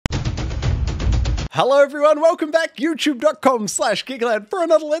Hello everyone, welcome back, youtube.com/Geek Aloud for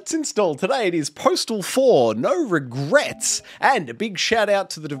another Let's Install. Today it is Postal 4, No Regrets, and a big shout out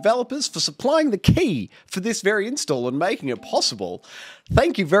to the developers for supplying the key for this very install and making it possible.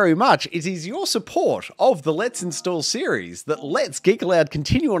 Thank you very much. It is your support of the Let's Install series that lets Geek Aloud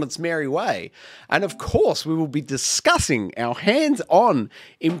continue on its merry way. And of course, we will be discussing our hands-on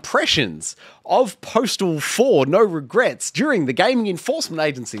impressions of Postal 4, No Regrets, during the Gaming Enforcement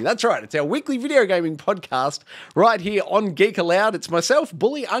Agency. That's right, it's our weekly video gaming podcast right here on Geek Aloud. It's myself,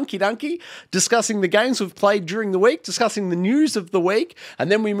 Bully Unky Dunky, discussing the games we've played during the week, discussing the news of the week,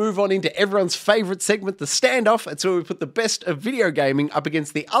 and then we move on into everyone's favourite segment, the standoff. It's where we put the best of video gaming up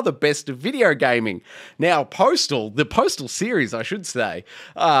against the other best of video gaming. Now, the Postal series, I should say,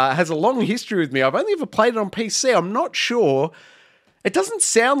 has a long history with me. I've only ever played it on PC. I'm not sure. It doesn't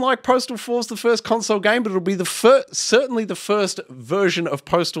sound like Postal 4 is the first console game, but it'll be certainly the first version of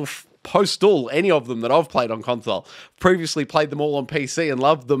Postal, any of them that I've played on console. Previously played them all on PC and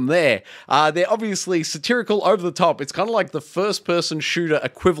loved them there. They're obviously satirical, over the top. It's kind of like the first-person shooter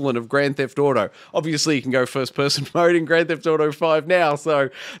equivalent of Grand Theft Auto. Obviously, you can go first-person mode in Grand Theft Auto 5 now, so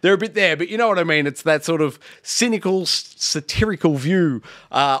they're a bit there, but you know what I mean. It's that sort of cynical, satirical view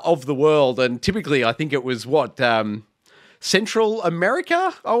of the world, and typically, I think it was, Central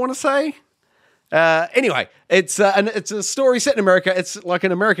America, I want to say. Anyway, it's a story set in America. It's like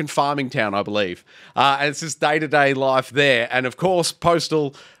an American farming town, I believe. And it's just day-to-day life there. And of course,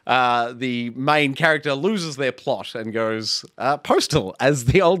 Postal, the main character, loses their plot and goes postal, as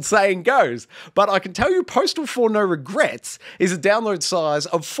the old saying goes. But I can tell you Postal 4 No Regrets is a download size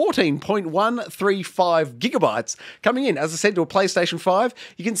of 14.135 gigabytes coming in, as I said, to a PlayStation 5.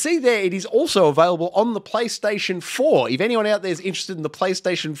 You can see there it is also available on the PlayStation 4. If anyone out there is interested in the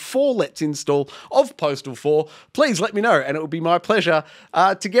PlayStation 4 Let's Install of Postal 4, please let me know, and it would be my pleasure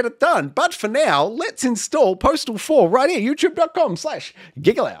to get it done. But for now, let's install Postal 4 right here,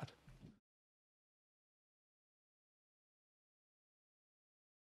 youtube.com/Geek Aloud.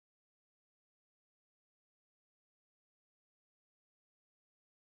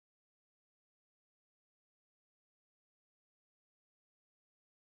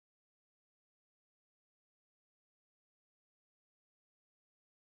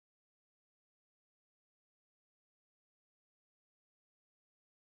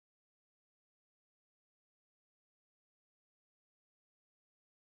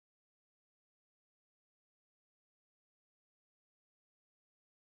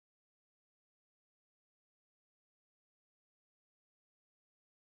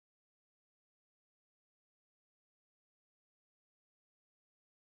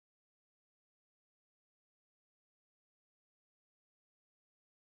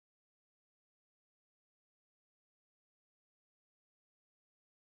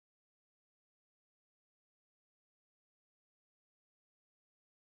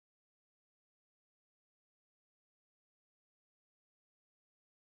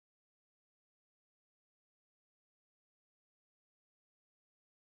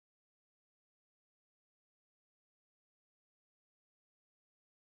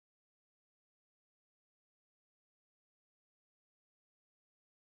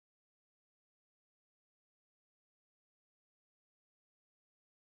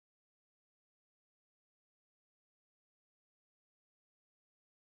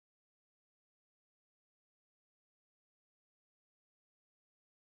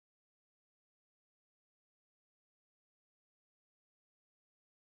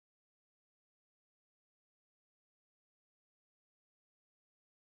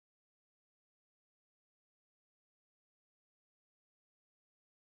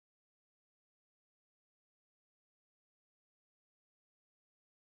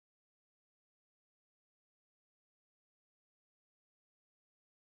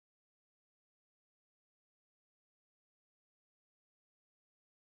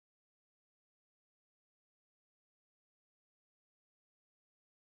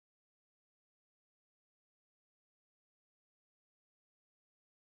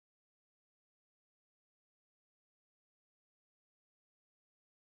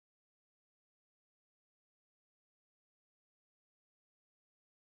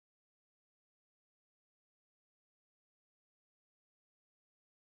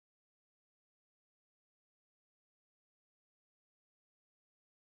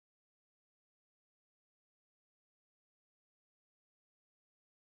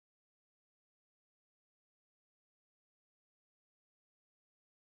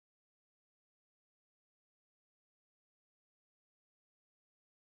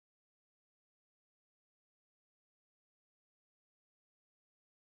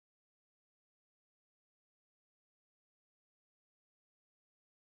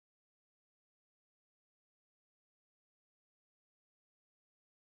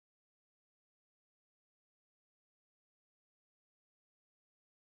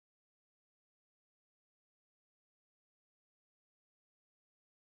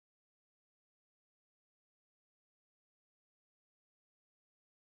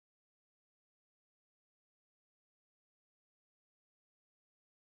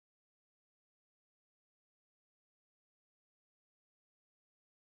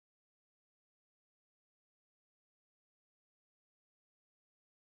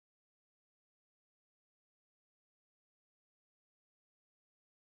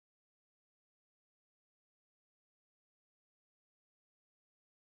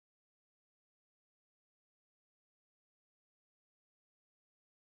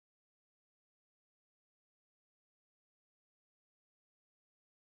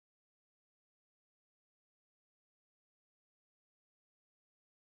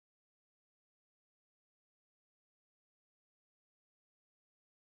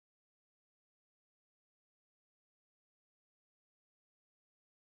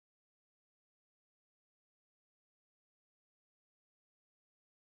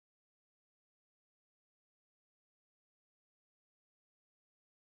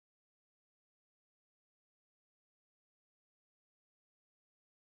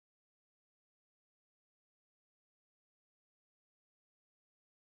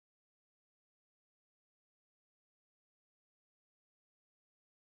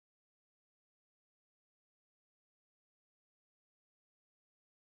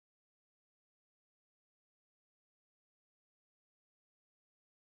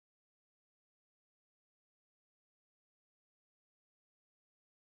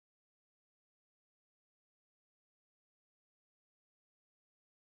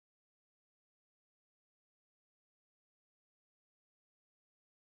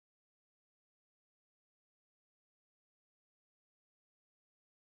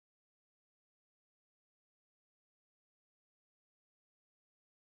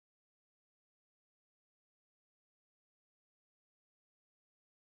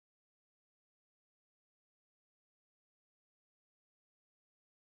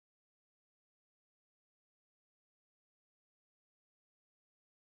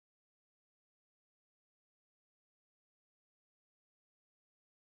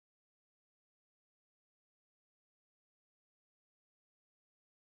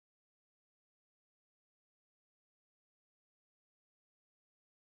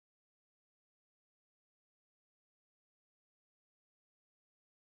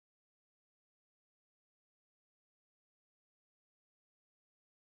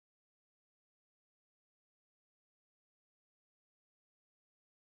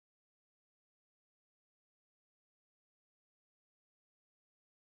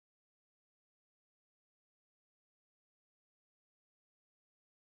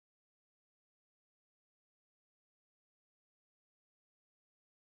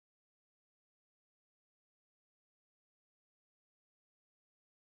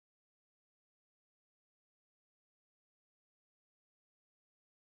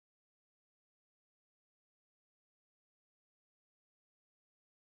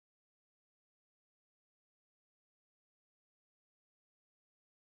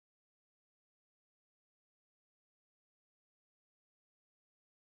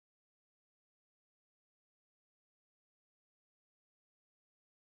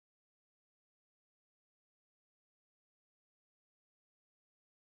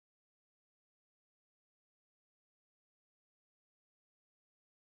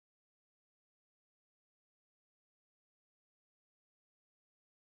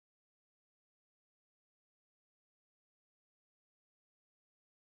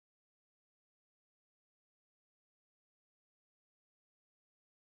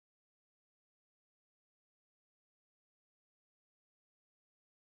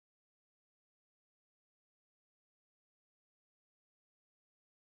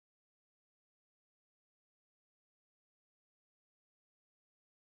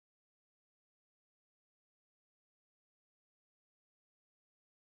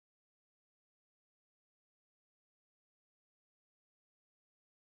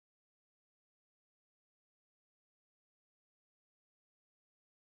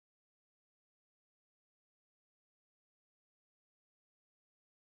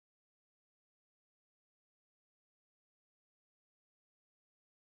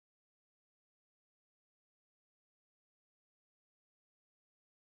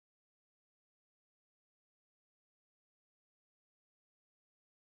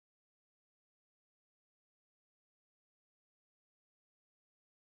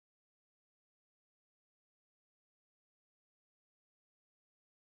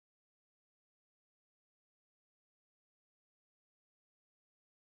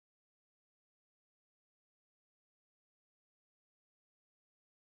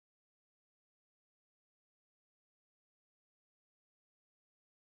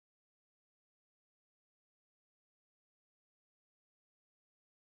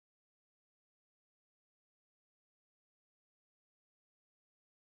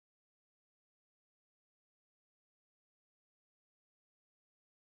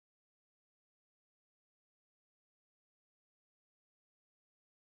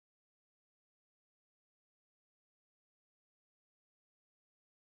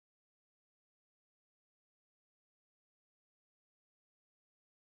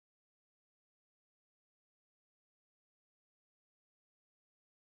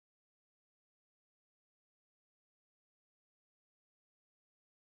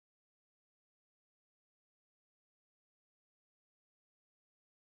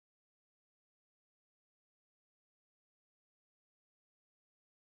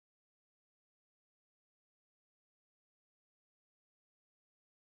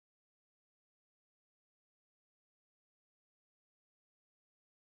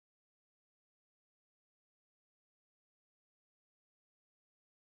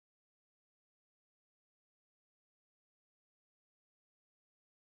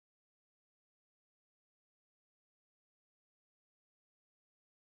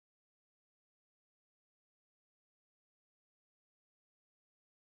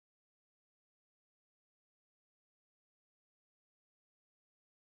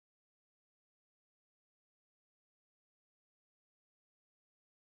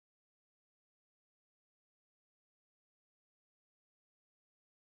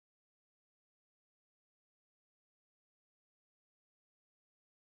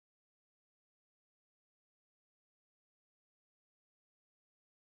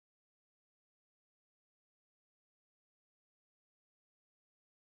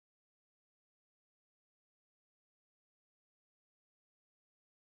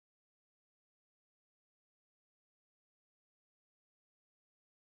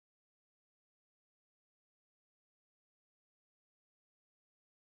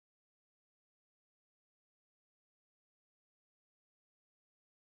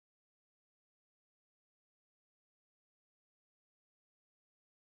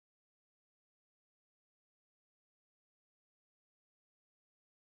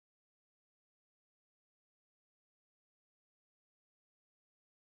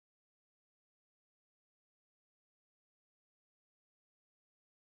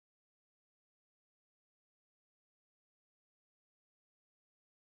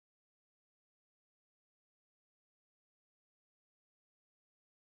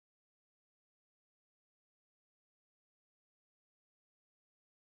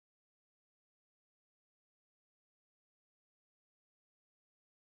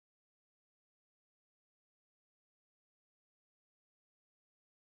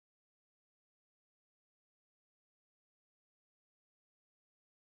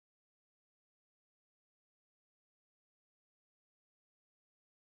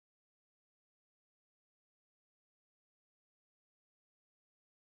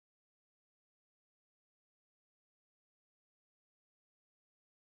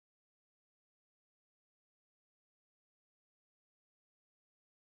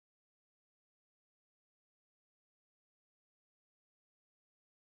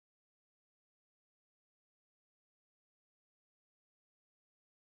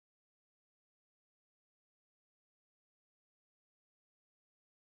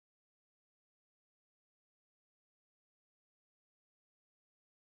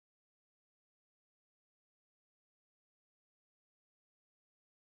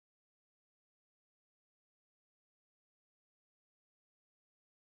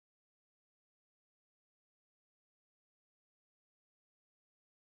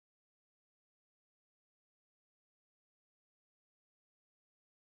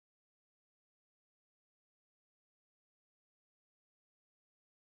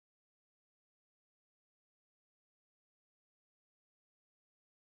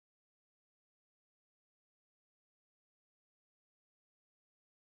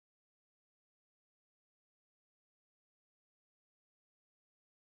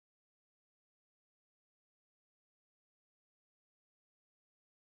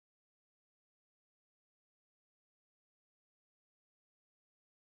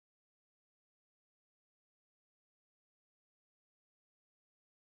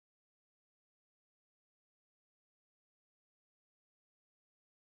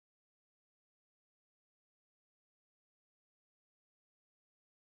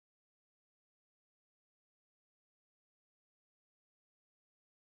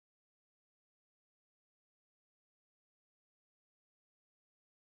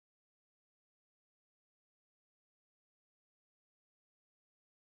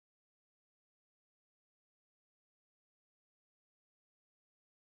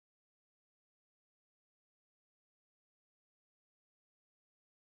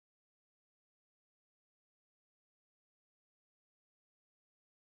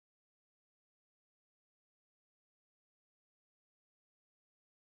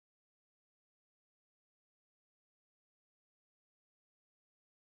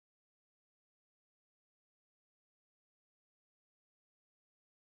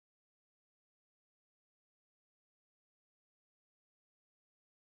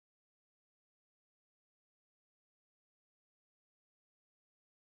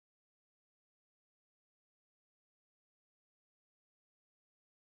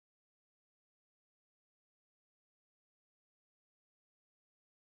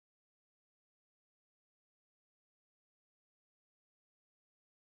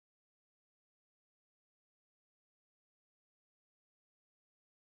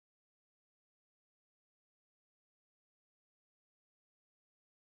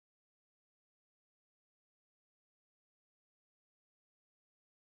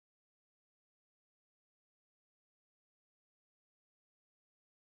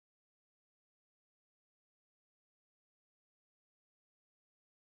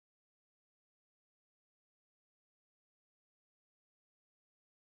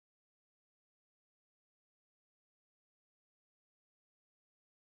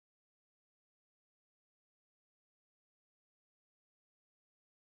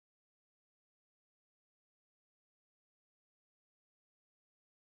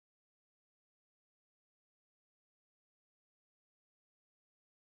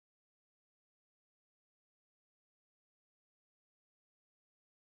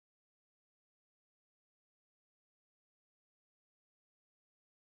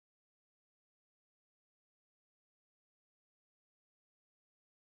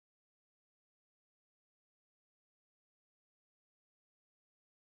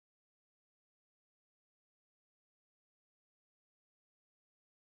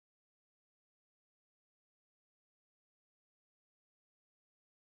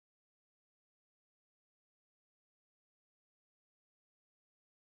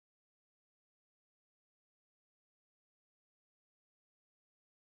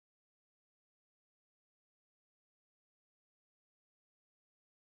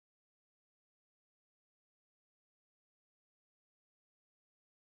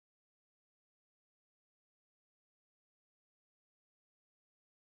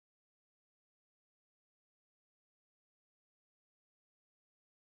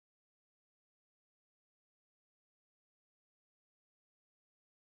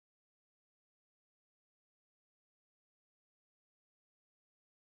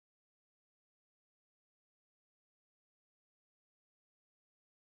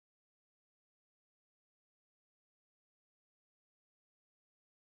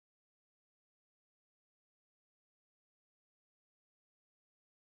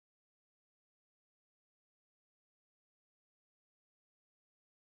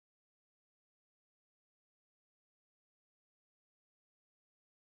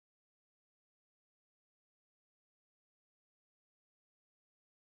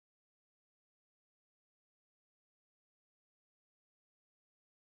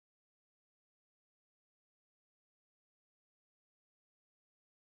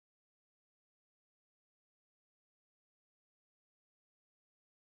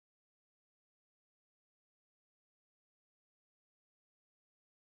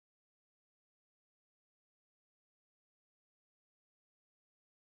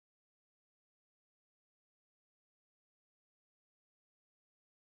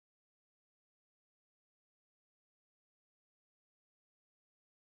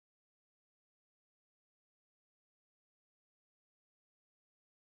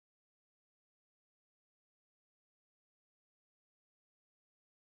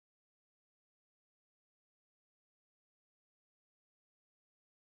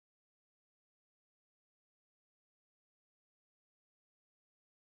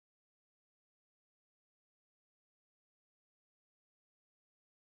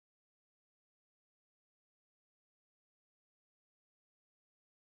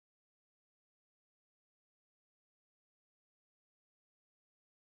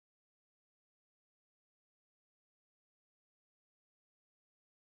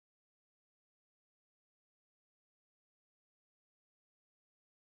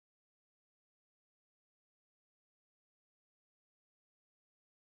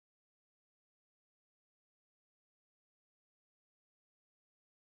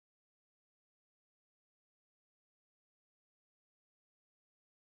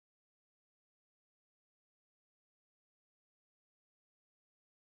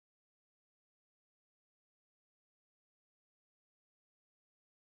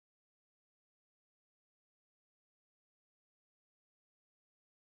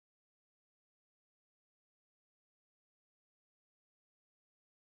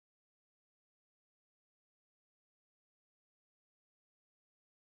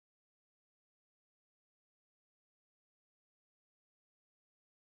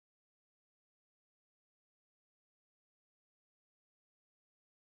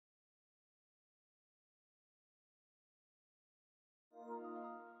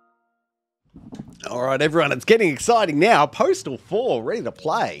 All right, everyone, it's getting exciting now. Postal 4, ready to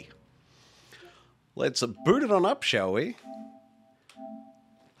play. Let's boot it on up, shall we?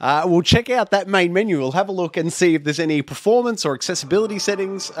 We'll check out that main menu. We'll have a look and see if there's any performance or accessibility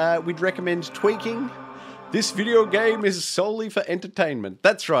settings we'd recommend tweaking. This video game is solely for entertainment.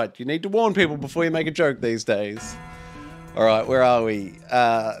 That's right, you need to warn people before you make a joke these days. All right, where are we?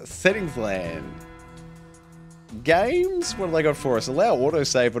 Settings land. Games? What have they got for us? Allow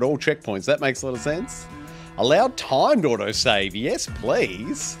autosave at all checkpoints. That makes a lot of sense. Allow timed autosave. Yes,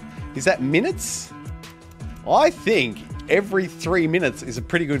 please. Is that minutes? I think every 3 minutes is a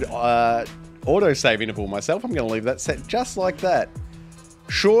pretty good autosave interval myself. I'm going to leave that set just like that.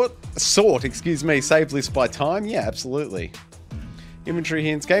 Sort, excuse me, save list by time. Yeah, absolutely. Inventory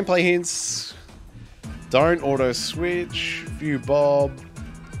hints, gameplay hints. Don't auto switch. View Bob.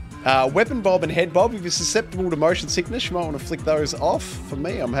 Weapon Bob and Head Bob. If you're susceptible to motion sickness, you might want to flick those off. For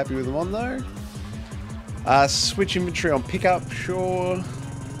me, I'm happy with them on though. Switch inventory on pickup, sure.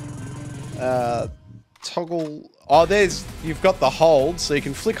 Toggle. Oh, you've got the hold, so you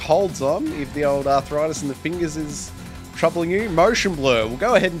can flick holds on if the old arthritis in the fingers is troubling you. Motion blur. We'll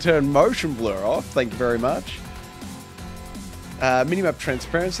go ahead and turn motion blur off. Thank you very much. Minimap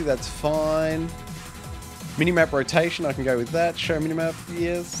transparency, that's fine. Minimap rotation, I can go with that. Show minimap,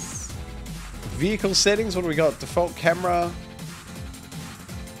 yes. Vehicle settings, what do we got? Default camera.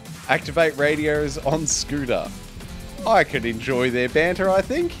 Activate radios on scooter. I could enjoy their banter, I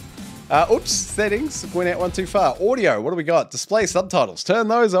think. Oops, settings, went out one too far. Audio, what do we got? Display subtitles, turn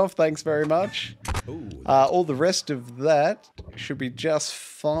those off, thanks very much. All the rest of that should be just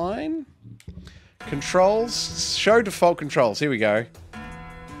fine. Controls, show default controls, here we go.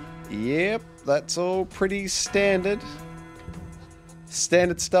 Yep, that's all pretty standard.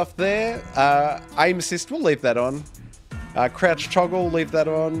 Standard stuff there. Aim assist, we'll leave that on. Crouch toggle, leave that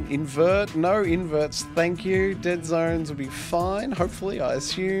on. Invert, no inverts, thank you. Dead zones will be fine, hopefully, I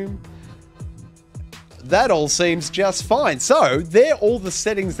assume. That all seems just fine. So, they're all the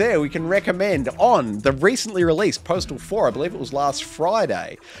settings there we can recommend on the recently released Postal 4. I believe it was last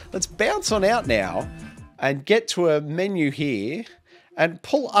Friday. Let's bounce on out now and get to a menu here and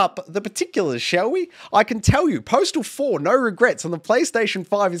pull up the particulars, shall we? I can tell you, Postal 4, no regrets, on the PlayStation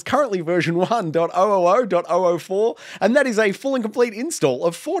 5 is currently version 1.000.004, and that is a full and complete install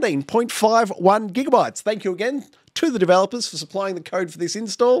of 14.51 gigabytes. Thank you again to the developers for supplying the code for this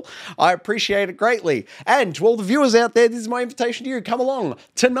install. I appreciate it greatly. And to all the viewers out there, this is my invitation to you. Come along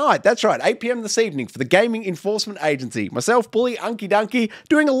tonight, that's right, 8 PM this evening for the Gaming Enforcement Agency. Myself, Bully, Unky Dunky,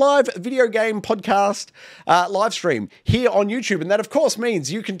 doing a live video game podcast live stream here on YouTube. And that, of course,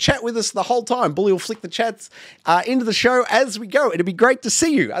 means you can chat with us the whole time. Bully will flick the chats into the show as we go. It'd be great to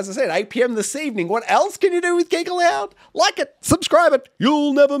see you. As I said, 8 PM this evening. What else can you do with Geek Aloud? Like it, subscribe it,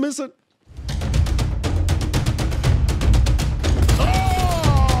 you'll never miss it.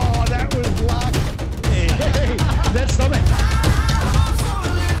 That's something.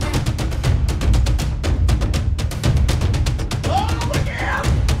 Oh, look at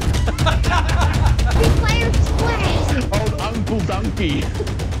him! Two players play. Old Uncle Donkey.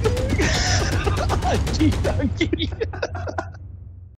 Donkey.